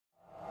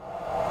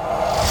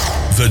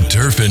The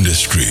turf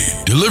industry,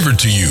 delivered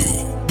to you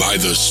by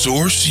the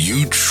source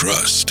you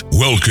trust.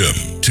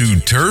 Welcome to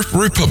Turf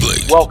Republic.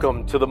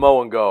 Welcome to the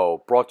Mow and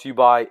Go, brought to you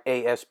by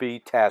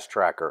ASB Task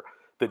Tracker,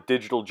 the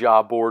digital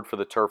job board for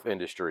the turf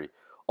industry.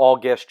 All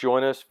guests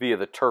join us via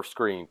the Turf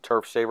Screen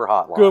Turf Saver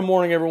Hotline. Good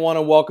morning, everyone,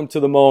 and welcome to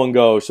the Mow and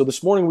Go. So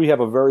this morning we have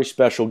a very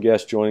special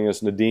guest joining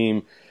us,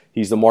 Nadeem.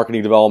 He's the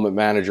marketing development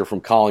manager from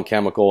Colin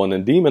Chemical, and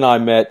Nadeem and I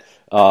met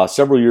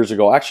several years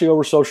ago, actually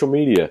over social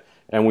media,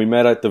 and we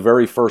met at the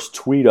very first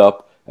tweet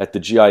up at the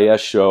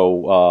GIS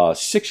show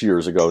 6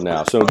 years ago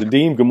now. So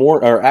Nadeem, good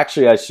morning, or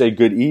actually I say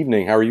good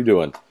evening. How are you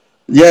doing?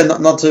 Yeah,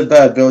 not too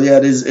bad, Bill. Yeah,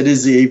 it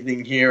is the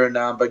evening here, and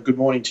but good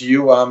morning to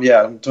you.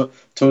 I'm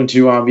talking to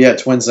you.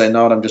 It's Wednesday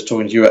night. I'm just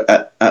talking to you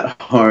at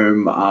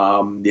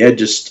home.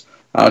 Just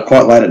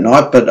quite late at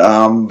night,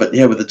 but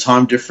yeah, with the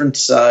time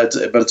difference. But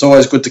it's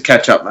always good to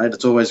catch up, mate.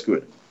 It's always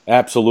good.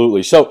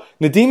 Absolutely. So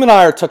Nadeem and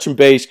I are touching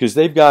base because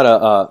they've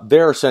got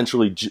they're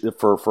essentially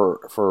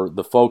for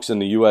the folks in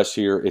the U.S.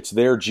 here. It's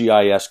their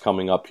GIS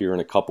coming up here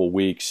in a couple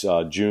weeks,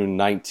 June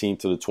 19th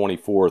to the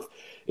 24th.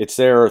 It's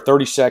their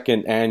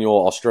 32nd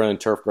annual Australian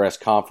Turfgrass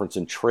Conference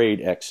and Trade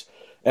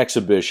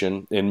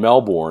exhibition in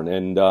Melbourne.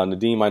 And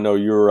Nadeem, I know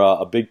you're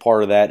a big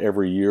part of that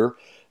every year.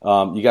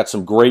 You got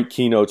some great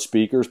keynote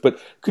speakers, but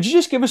could you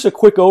just give us a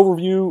quick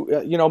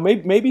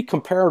overview? Maybe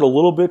compare it a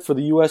little bit for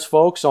the U.S.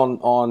 folks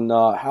on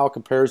how it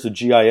compares to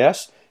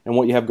GIS and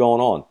what you have going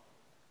on.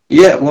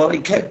 Yeah, well,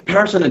 in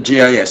comparison to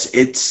GIS,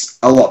 it's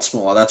a lot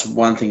smaller. That's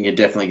one thing you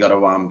definitely got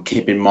to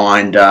keep in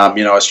mind.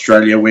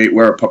 Australia,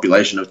 we're a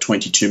population of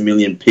 22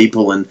 million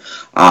people, and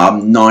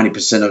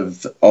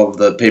 90% of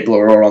the people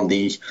are all on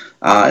the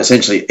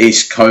essentially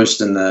East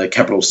Coast and the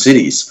capital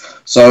cities.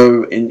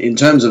 So in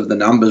terms of the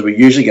numbers, we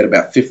usually get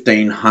about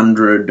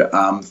 1,500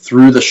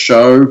 through the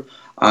show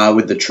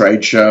with the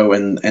trade show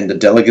and the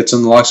delegates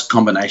and the likes,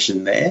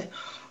 combination there.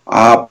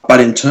 But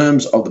in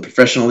terms of the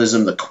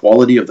professionalism, the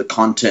quality of the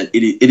content,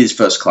 it is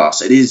first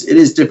class. It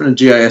is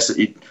different in GIS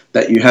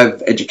that you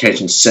have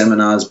education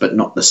seminars, but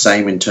not the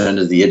same in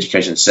terms of the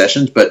education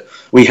sessions. But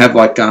we have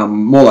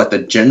more like the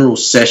general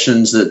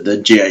sessions that the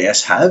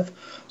GIS have.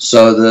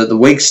 So the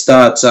week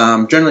starts,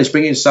 generally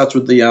speaking, it starts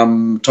with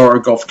the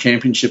Toro Golf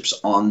Championships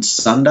on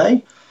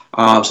Sunday.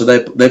 So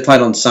they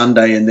played on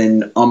Sunday, and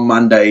then on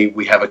Monday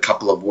we have a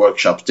couple of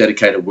workshops,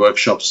 dedicated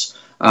workshops,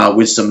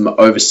 with some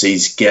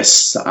overseas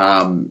guests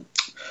coming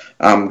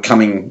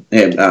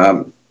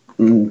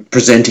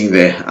presenting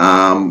there.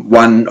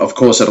 One, of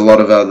course, that a lot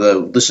of the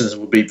listeners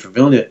will be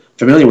familiar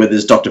with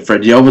is Dr.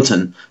 Fred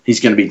Yelverton.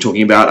 He's going to be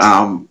talking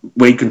about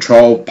weed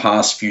control,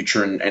 past,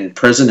 future, and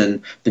present,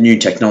 and the new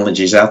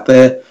technologies out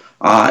there.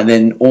 And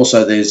then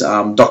also there's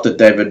Dr.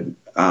 David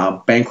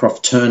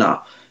Bancroft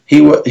Turner.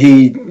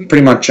 He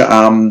pretty much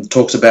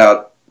talks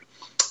about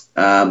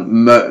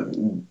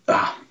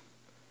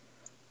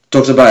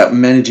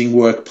managing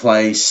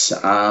workplace,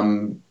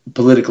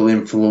 political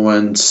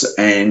influence,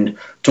 and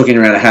talking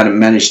around how to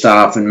manage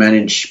staff and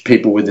manage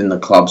people within the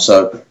club.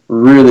 So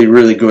really,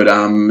 really good.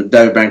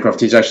 David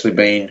Bancroft, he's actually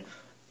been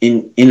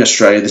in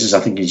Australia. This is, I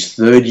think, his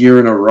third year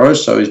in a row,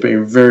 so he's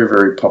been very,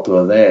 very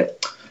popular there.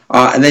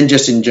 And then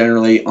just in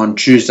generally on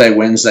Tuesday,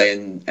 Wednesday,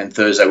 and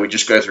Thursday, we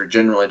just go through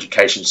general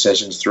education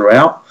sessions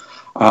throughout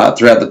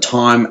the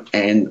time,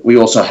 and we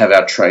also have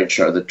our trade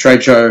show. The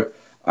trade show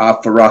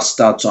for us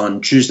starts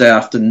on Tuesday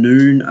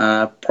afternoon,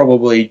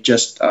 probably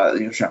just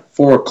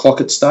 4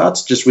 o'clock it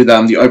starts, just with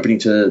the opening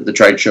to the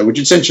trade show, which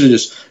essentially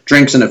just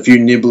drinks and a few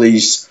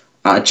nibblies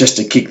just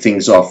to kick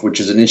things off, which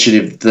is an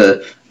initiative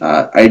the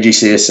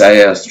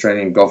AGCSA,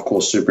 Australian Golf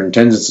Course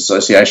Superintendents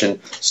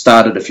Association,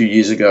 started a few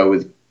years ago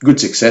with good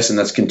success, and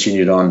that's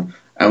continued on.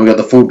 And we've got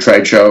the full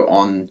trade show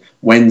on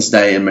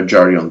Wednesday and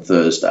majority on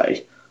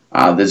Thursday.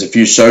 There's a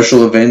few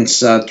social events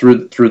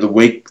through the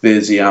week.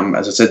 There's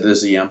as I said,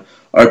 there's the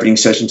opening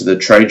session to the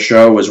trade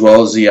show, as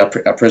well as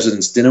our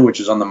President's Dinner, which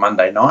is on the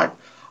Monday night.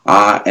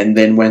 And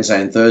then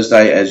Wednesday and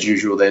Thursday, as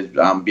usual, there's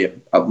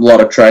a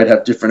lot of trade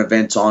have different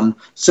events on,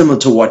 similar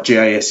to what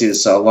GIS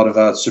is. So a lot of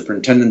our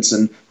superintendents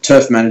and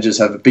turf managers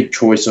have a big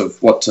choice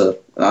of what to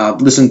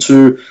listen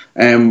to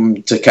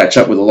and to catch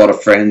up with a lot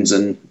of friends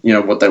and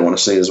what they want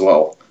to see as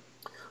well.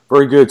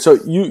 Very good. So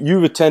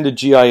you've attended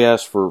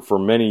GIS for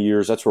many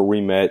years. That's where we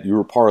met. You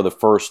were part of the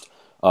first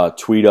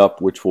Tweet Up,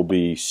 which will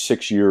be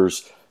 6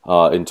 years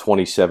in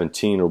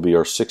 2017. It'll be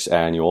our 6th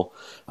annual.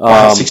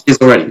 6 years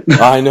already.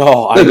 I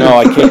know.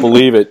 I can't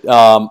believe it.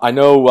 I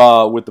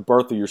know with the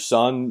birth of your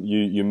son,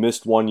 you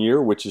missed 1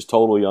 year, which is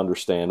totally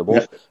understandable.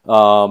 Yep.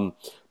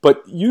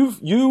 But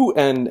you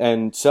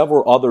and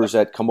several others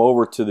that come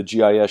over to the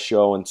GIS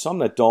show, and some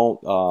that don't,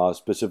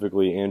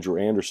 specifically Andrew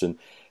Anderson,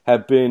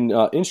 have been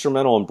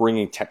instrumental in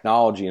bringing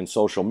technology and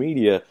social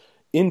media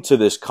into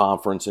this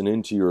conference and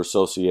into your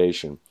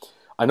association.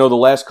 I know the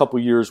last couple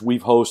of years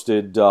we've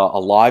hosted a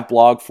live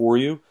blog for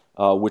you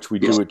which we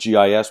do at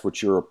GIS,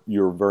 which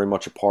you're very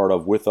much a part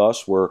of with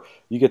us, where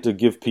you get to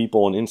give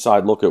people an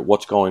inside look at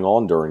what's going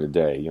on during the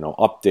day.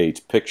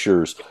 Updates,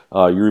 pictures.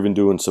 You're even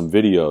doing some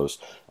videos.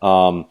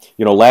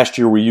 Last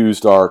year we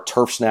used our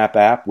TurfSnap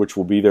app, which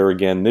will be there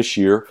again this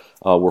year,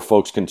 where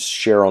folks can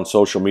share on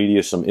social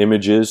media some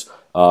images.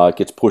 It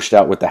gets pushed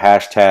out with the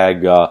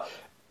hashtag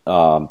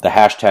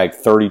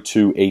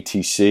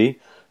 32ATC.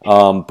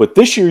 But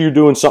this year you're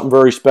doing something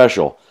very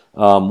special.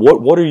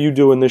 What are you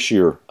doing this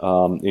year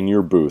in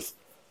your booth?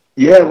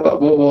 Yeah,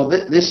 well,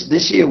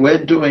 this year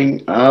we're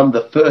doing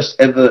the first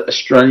ever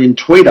Australian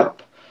tweet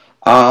up.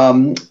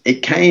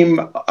 It came.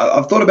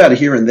 I've thought about it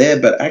here and there,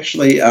 but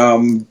actually,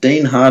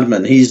 Dean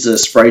Hardman, he's the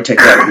spray tech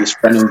out of the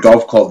Australian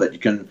Golf Club that you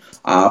can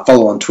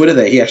follow on Twitter.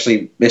 There, he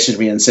actually messaged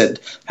me and said,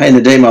 "Hey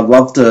Nadeem, I'd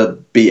love to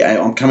be.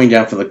 I'm coming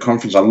down for the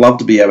conference. I'd love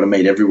to be able to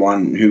meet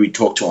everyone who we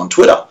talk to on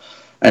Twitter."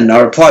 And I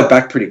replied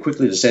back pretty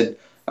quickly to said,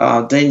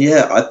 "Dean,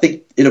 yeah, I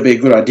think it'll be a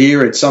good idea.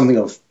 It's something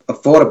I've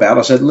thought about."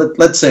 I said,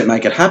 let's see it,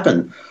 make it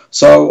happen.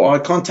 So I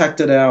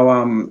contacted the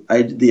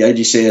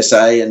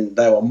AGCSA, and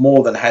they were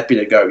more than happy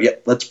to go.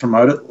 Yep, let's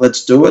promote it,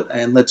 let's do it,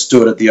 and let's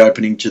do it at the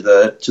opening to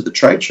the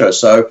trade show.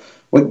 So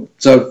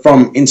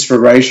from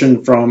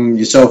inspiration from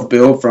yourself,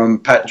 Bill, from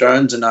Pat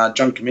Jones and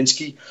John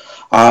Kaminsky,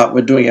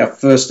 we're doing our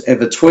first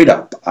ever tweet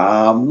up.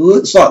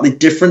 Slightly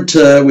different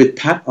with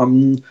Pat.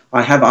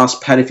 I have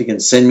asked Pat if he can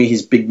send me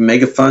his big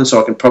megaphone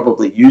so I can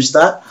probably use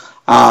that.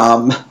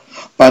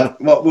 But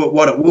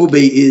what it will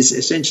be is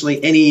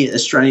essentially any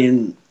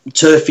Australian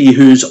turfie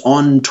who's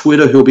on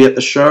Twitter who'll be at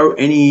the show,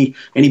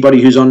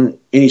 anybody who's on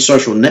any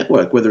social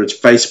network, whether it's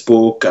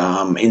Facebook,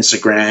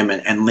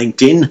 Instagram, and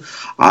LinkedIn,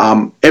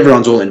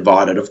 everyone's all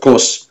invited. Of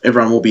course,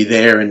 everyone will be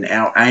there, and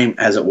our aim,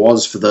 as it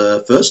was for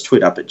the first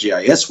tweet up at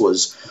GIS,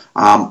 was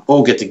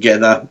all get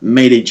together,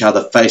 meet each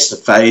other face to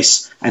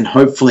face, and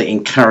hopefully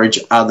encourage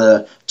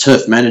other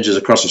turf managers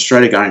across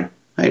Australia going,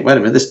 "Hey, wait a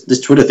minute, this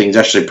Twitter thing is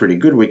actually pretty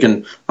good.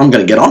 I'm going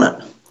to get on it."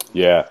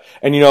 Yeah.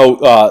 And,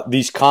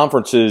 these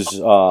conferences,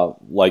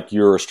 like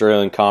your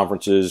Australian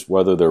conferences,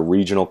 whether they're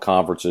regional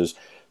conferences,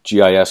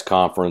 GIS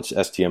conference,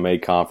 STMA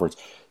conference,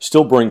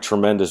 still bring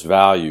tremendous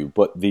value.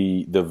 But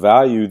the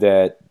value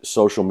that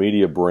social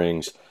media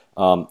brings,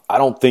 I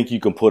don't think you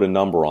can put a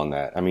number on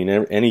that. I mean,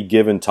 any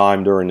given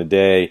time during the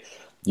day,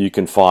 you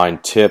can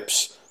find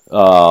tips,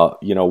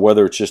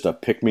 whether it's just a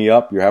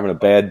pick-me-up, you're having a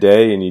bad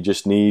day and you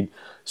just need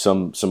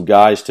some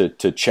guys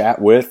to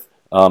chat with.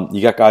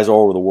 You got guys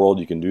all over the world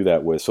you can do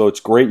that with. So it's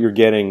great you're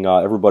getting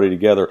everybody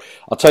together.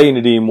 I'll tell you,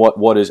 Nadeem,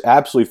 what is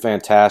absolutely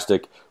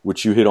fantastic,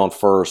 which you hit on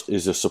first,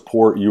 is the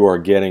support you are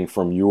getting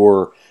from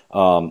your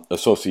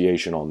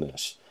association on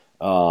this.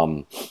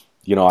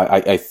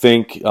 I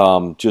think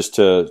just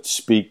to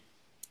speak,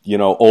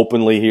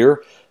 openly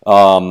here,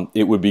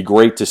 it would be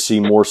great to see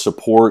more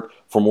support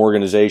from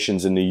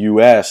organizations in the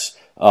U.S.,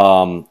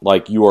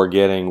 like you are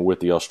getting with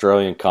the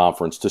Australian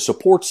conference, to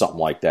support something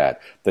like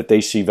that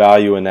they see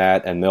value in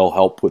that, and they'll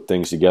help put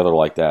things together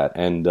like that.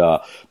 And,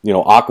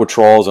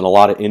 Aquatrolls and a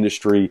lot of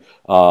industry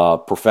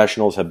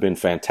professionals have been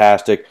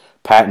fantastic.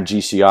 Pat and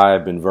GCI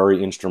have been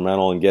very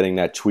instrumental in getting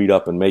that tweet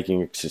up and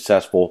making it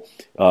successful,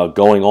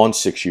 going on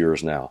 6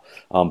 years now.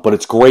 But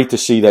it's great to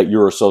see that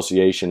your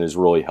association is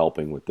really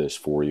helping with this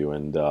for you.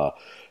 And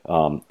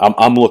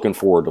I'm looking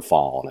forward to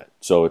following it.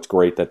 So it's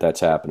great that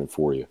that's happening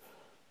for you.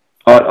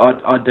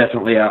 I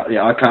definitely,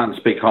 I can't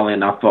speak highly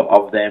enough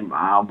of them.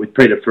 With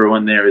Peter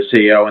Fruin there as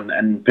CEO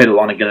and Peter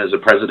Lonergan as the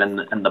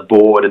president and the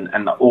board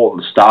and all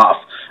the staff.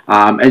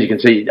 As you can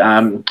see,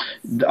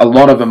 a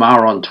lot of them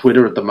are on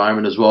Twitter at the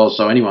moment as well.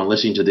 So anyone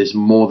listening to this,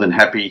 more than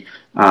happy,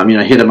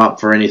 hit them up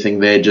for anything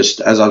there.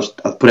 Just as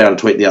I've put out a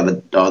tweet the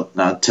other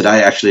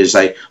today, actually, to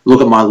say,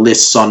 look at my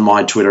lists on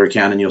my Twitter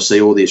account, and you'll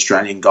see all the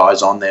Australian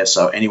guys on there.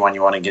 So anyone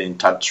you want to get in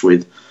touch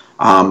with,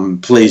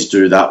 please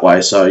do that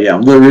way. So yeah,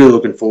 I'm really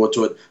looking forward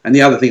to it. And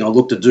the other thing I'll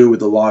look to do with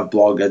the live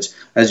blog,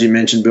 as you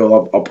mentioned,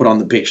 Bill, I'll put on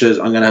the pictures.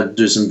 I'm going to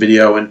do some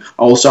video, and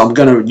also I'm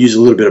going to use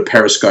a little bit of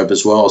Periscope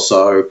as well.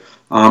 So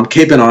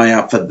keep an eye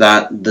out for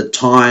that. The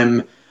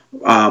time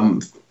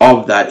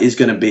of that is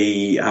going to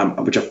be,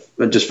 which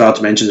I just failed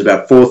to mention, is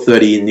about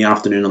 4:30 in the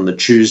afternoon on the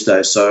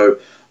Tuesday. So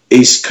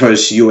East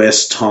Coast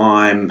US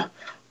time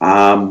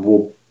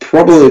will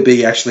probably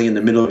be actually in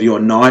the middle of your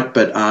night,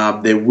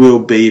 but there will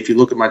be, if you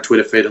look at my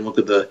Twitter feed and look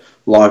at the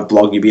live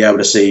blog, you'll be able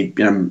to see,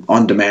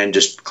 on demand,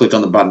 just click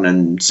on the button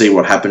and see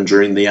what happened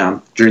during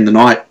the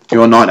night,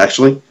 your night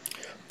actually.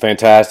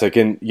 Fantastic.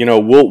 And,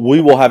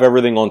 we will have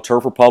everything on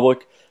Turf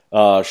Republic,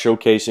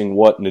 showcasing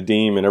what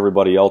Nadeem and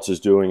everybody else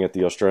is doing at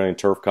the Australian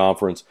Turf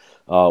Conference.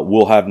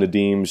 We'll have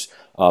Nadeem's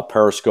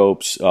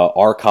Periscopes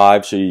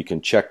archived so you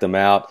can check them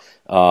out.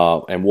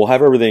 And we'll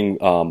have everything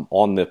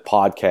on the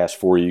podcast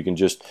for you. You can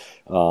just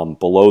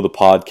below the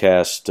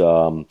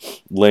podcast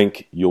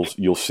link,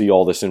 you'll see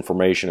all this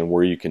information and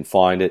where you can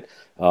find it.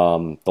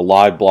 The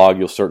live blog,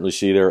 you'll certainly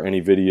see there.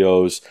 Any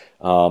videos,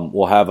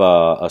 we'll have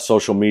a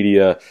social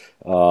media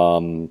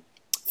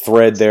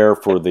thread there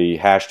for the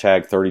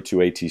hashtag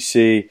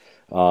 32ATC.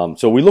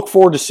 So we look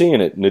forward to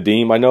seeing it,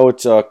 Nadeem. I know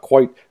it's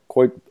quite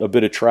quite a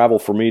bit of travel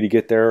for me to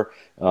get there.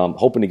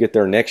 Hoping to get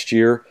there next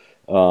year,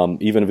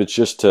 even if it's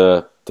just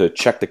to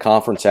check the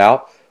conference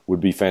out, would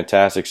be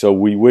fantastic. So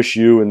we wish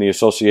you and the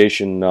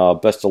association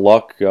best of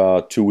luck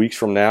 2 weeks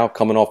from now,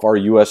 coming off our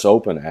U.S.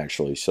 Open,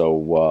 actually.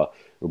 So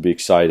it'll be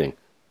exciting.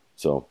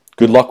 So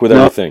good luck with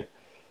everything.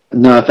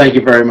 No, thank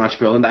you very much,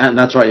 Bill. And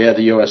that's right, yeah,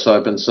 the US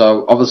Open.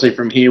 So obviously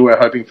from here, we're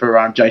hoping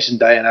for Jason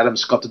Day and Adam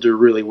Scott to do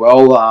really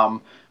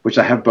well, which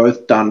they have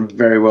both done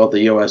very well at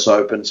the US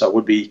Open. So it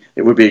would be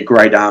a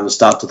great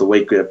start to the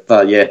week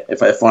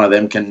if one of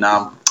them can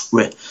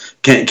win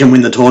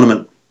the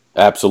tournament.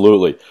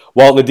 Absolutely.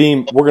 Well,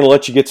 Nadim, we're going to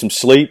let you get some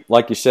sleep.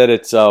 Like you said,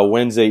 it's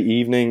Wednesday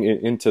evening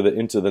into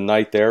the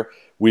night there.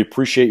 We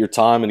appreciate your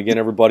time. And again,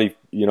 everybody,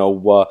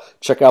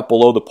 check out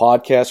below the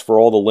podcast for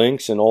all the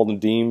links and all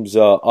Nadim's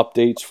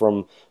updates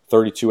from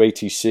 32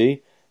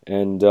 ATC.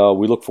 And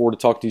we look forward to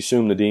talking to you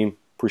soon, Nadim.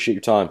 Appreciate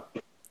your time.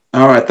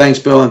 All right. Thanks,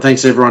 Bill. And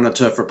thanks, everyone at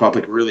Turf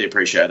Republic. Really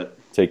appreciate it.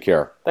 Take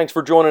care. Thanks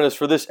for joining us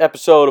for this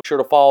episode. Be sure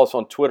to follow us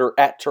on Twitter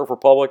at Turf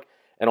Republic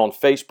and on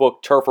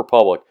Facebook, Turf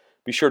Republic.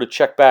 Be sure to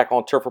check back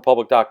on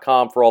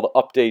turfrepublic.com for all the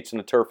updates in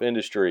the turf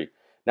industry.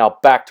 Now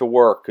back to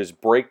work because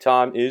break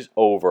time is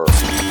over.